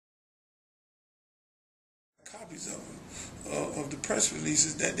copies of them, of the press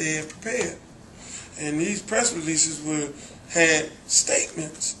releases that they had prepared. And these press releases had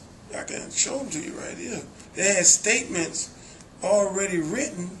statements. I can show them to you right here. They had statements already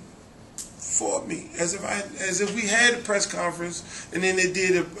written for me, as if we had a press conference, and then they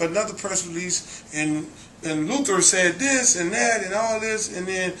did another press release, and Luther said this and that and all this,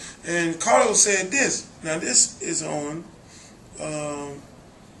 and Carlos said this. Now this is on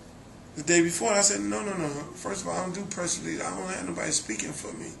the day before. And I said, no. First of all, I don't do press release. I don't have nobody speaking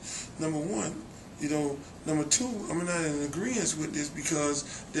for me. Number one. Number two, I'm not in agreement with this because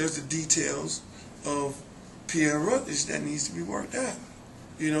there's the details of Pierre Rutledge that needs to be worked out.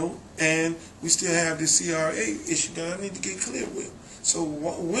 And we still have the CRA issue that I need to get clear with. So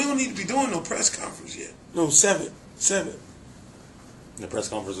we don't need to be doing no press conference yet. No, 7. The press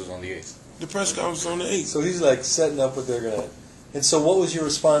conference was on the 8th. The press conference was on the 8th. So he's like setting up what they're gonna. And so, what was your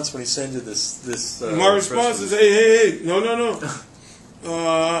response when he sent you this? My response is, hey, no.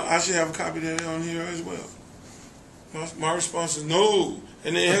 I should have a copy of that on here as well. My response is no.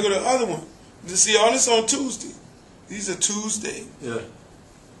 And then here go the other one. You see, all this on Tuesday. These are Tuesday. Yeah.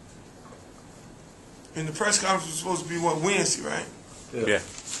 And the press conference was supposed to be Wednesday, right? Yeah.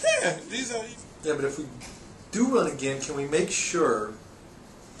 Yeah. These are. Yeah, but if we do run again, can we make sure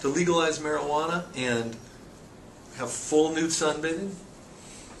to legalize marijuana and have full nude sunbathing?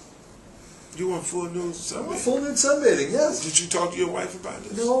 You want full nude sunbathing? I want full nude sunbathing, yes. Did you talk to your wife about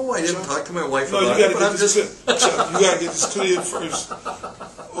this? No, I didn't talk to my wife about you it, but I'm just... Chuck, you got to get this cleared first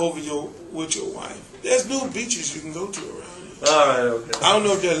with your wife. There's new beaches you can go to around here. All right, okay. I don't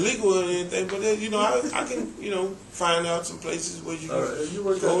know if they're legal or anything, but I can find out some places where you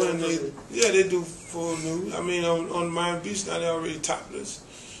can go and they do full nude. I mean, on Miami Beach now they're already topless.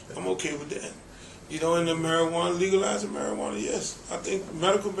 I'm okay with that. And the marijuana, legalizing marijuana, yes. I think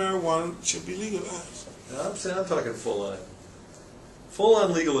medical marijuana should be legalized. No, I'm talking full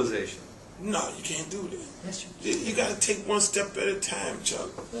on legalization. No, you can't do that. Yes, you got to take one step at a time, Chuck.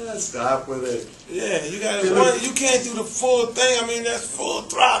 Stop with it. Yeah, you got to. You can't do the full thing. I mean, that's full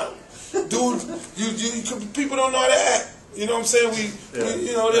throttle, dude. People don't know how to act. You know what I'm saying?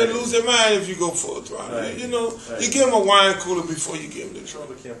 They lose their mind if you go full throttle. Right. You give them a wine cooler before you give them the truck.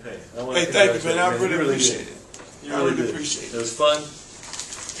 The campaign. Hey, thank you, man. I really appreciate it. I really appreciate it. It was fun.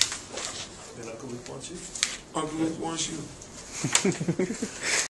 And Uncle Luke wants you. Uncle Luke wants you.